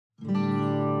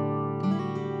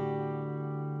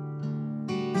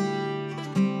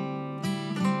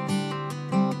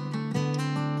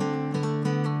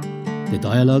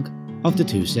Dialogue of the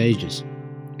Two Sages,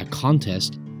 a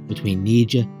contest between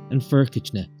Níge and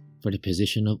Ferchaichne for the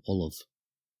position of Ullomh.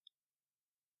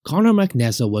 Conor mac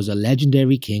Nessa was a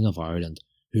legendary king of Ireland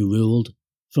who ruled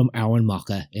from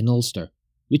Arwenmacha in Ulster,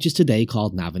 which is today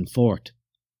called Navan Fort.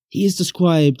 He is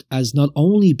described as not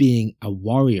only being a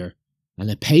warrior and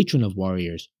a patron of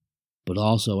warriors, but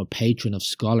also a patron of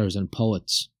scholars and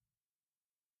poets.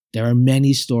 There are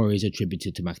many stories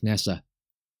attributed to mac Nessa.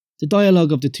 The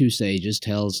Dialogue of the Two Sages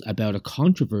tells about a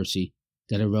controversy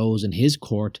that arose in his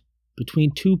court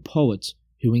between two poets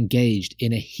who engaged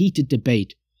in a heated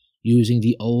debate using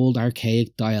the old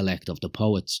archaic dialect of the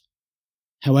poets.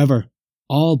 However,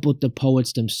 all but the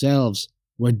poets themselves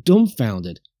were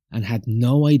dumbfounded and had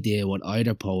no idea what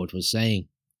either poet was saying,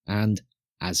 and,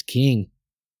 as king,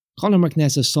 Conor mac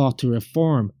Nessa sought to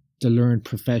reform the learned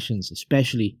professions,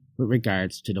 especially with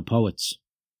regards to the poets.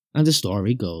 And the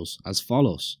story goes as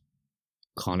follows.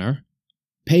 Conor,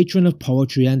 patron of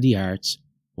poetry and the arts,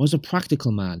 was a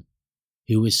practical man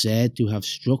who is said to have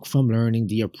struck from learning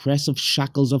the oppressive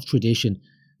shackles of tradition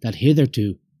that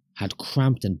hitherto had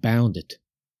cramped and bound it.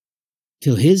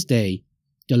 Till his day,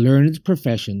 the learned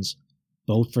professions,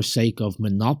 both for sake of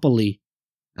monopoly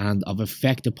and of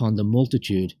effect upon the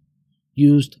multitude,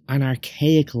 used an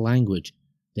archaic language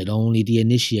that only the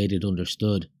initiated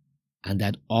understood, and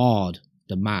that awed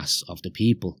the mass of the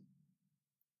people.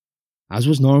 As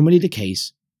was normally the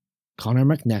case, Conor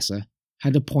mac Nessa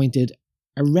had appointed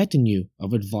a retinue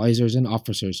of advisors and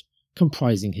officers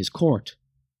comprising his court.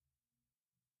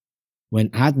 When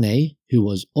Adne, who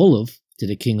was Ullomh to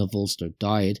the King of Ulster,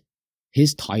 died,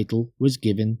 his title was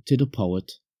given to the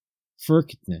poet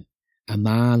Ferchaichne, a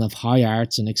man of high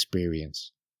arts and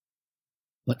experience.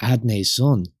 But Adne's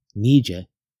son, Níge,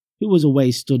 who was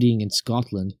away studying in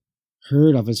Scotland,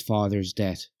 heard of his father's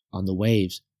death on the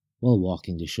waves while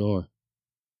walking the shore.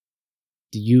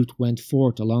 The youth went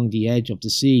forth along the edge of the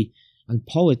sea, and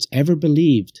poets ever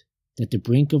believed that the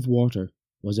brink of water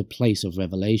was a place of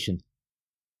revelation.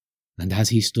 And as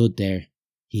he stood there,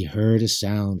 he heard a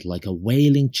sound like a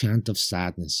wailing chant of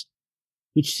sadness,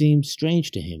 which seemed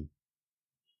strange to him.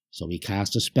 So he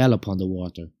cast a spell upon the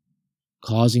water,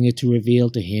 causing it to reveal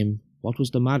to him what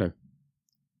was the matter.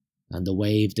 And the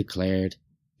wave declared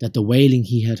that the wailing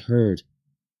he had heard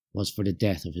was for the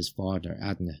death of his father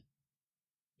Adne,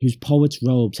 whose poet's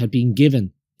robes had been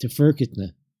given to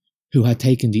Ferchaichne, who had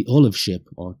taken the Ullomhship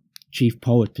or chief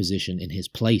poet position in his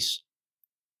place.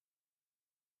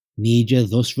 Níge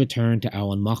thus returned to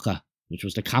Arwenmacha, which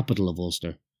was the capital of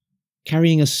Ulster,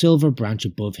 carrying a silver branch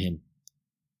above him.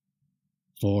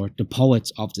 For the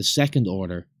poets of the second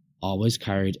order always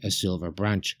carried a silver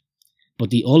branch, but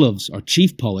the Ullomhs, or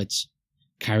chief poets,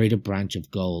 carried a branch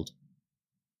of gold.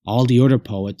 All the other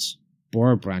poets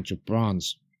bore a branch of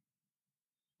bronze.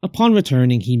 Upon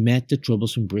returning, he met the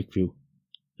troublesome Brehon,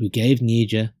 who gave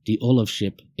Níge the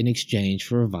Ullomhship in exchange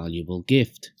for a valuable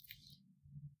gift,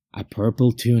 a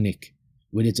purple tunic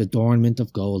with its adornment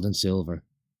of gold and silver,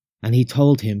 and he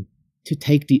told him to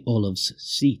take the Ullomh's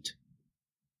seat.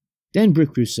 Then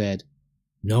Brehon said,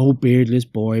 "No beardless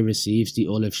boy receives the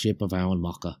Ullomhship of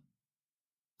Arwenmacha,"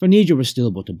 for Níge was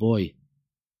still but a boy.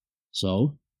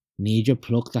 So Níge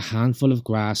plucked a handful of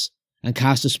grass and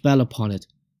cast a spell upon it,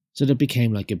 so that it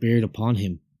became like a beard upon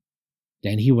him.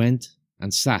 Then he went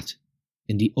and sat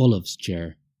in the Ullomh's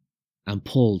chair and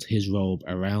pulled his robe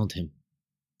around him.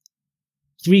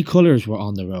 3 colours were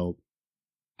on the robe: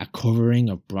 a covering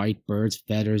of bright birds'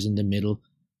 feathers in the middle,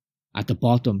 at the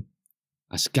bottom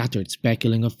a scattered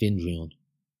speckling of Findriun,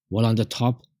 while on the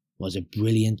top was a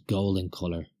brilliant golden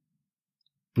colour.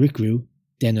 Brehon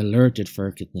then alerted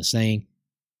Ferchaichne, saying,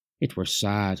 "It were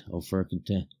sad, O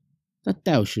Ferchaichne, that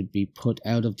thou should be put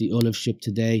out of the Ullomhship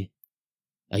today.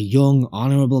 A young,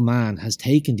 honourable man has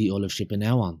taken the Ullomhship in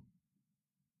Ewan."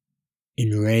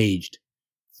 Enraged,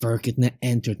 Ferchaichne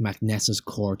entered mac Nessa's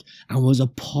court and was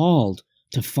appalled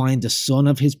to find the son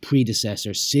of his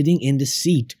predecessor sitting in the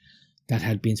seat that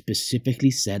had been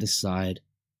specifically set aside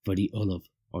for the Ullomh,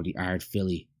 or the Ard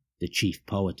Fili, the chief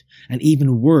poet. And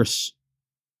even worse,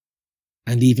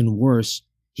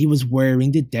 he was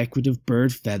wearing the decorative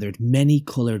bird-feathered,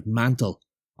 many-coloured mantle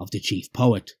of the chief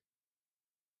poet.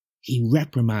 He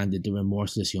reprimanded the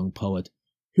remorseless young poet,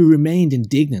 who remained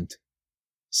indignant,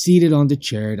 seated on the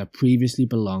chair that previously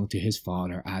belonged to his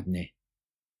father Adne.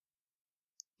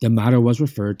 The matter was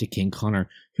referred to King Conor,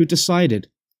 who decided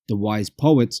the wise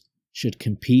poets should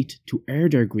compete to air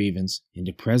their grievance in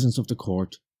the presence of the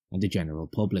court and the general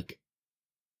public.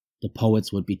 The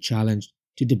poets would be challenged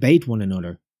to debate one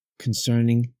another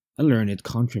concerning a learned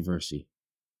controversy.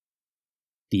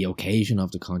 The occasion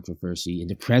of the controversy in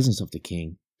the presence of the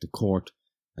king the court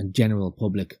and general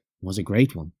public was a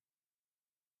great one.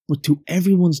 But to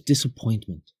everyone's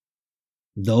disappointment,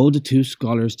 though the two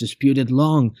scholars disputed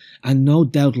long and no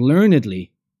doubt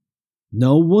learnedly,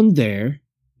 no one there,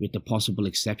 with the possible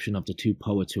exception of the two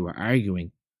poets who were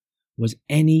arguing, was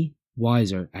any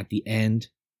wiser at the end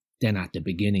than at the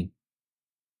beginning,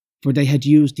 for they had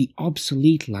used the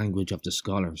obsolete language of the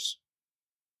scholars.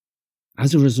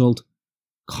 As a result,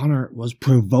 Conor was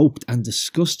provoked and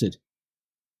disgusted,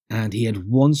 and he at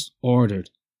once ordered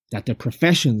that the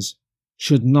professions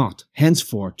should not,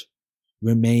 henceforth,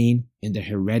 remain in the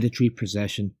hereditary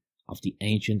possession of the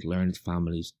ancient learned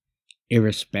families,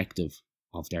 irrespective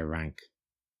of their rank.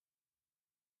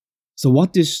 So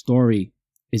what this story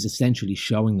is essentially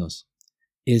showing us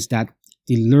is that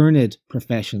the learned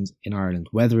professions in Ireland,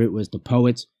 whether it was the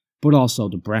poets, but also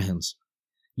the Brehons,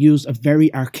 used a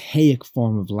very archaic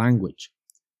form of language.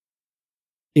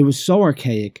 It was so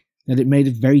archaic that it made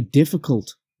it very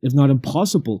difficult, if not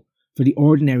impossible, for the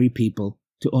ordinary people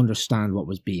to understand what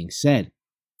was being said.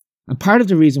 And part of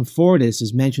the reason for this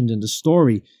is mentioned in the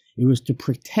story. It was to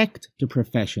protect the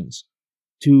professions,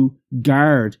 to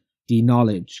guard the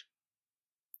knowledge.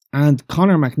 And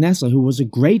Conor mac Nessa, who was a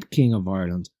great king of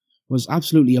Ireland, was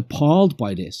absolutely appalled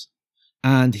by this.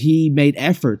 And he made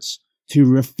efforts to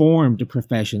reform the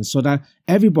profession so that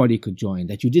everybody could join,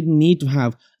 that you didn't need to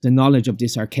have the knowledge of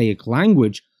this archaic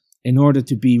language in order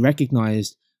to be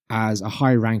recognized as a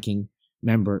high-ranking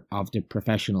member of the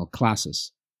professional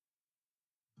classes.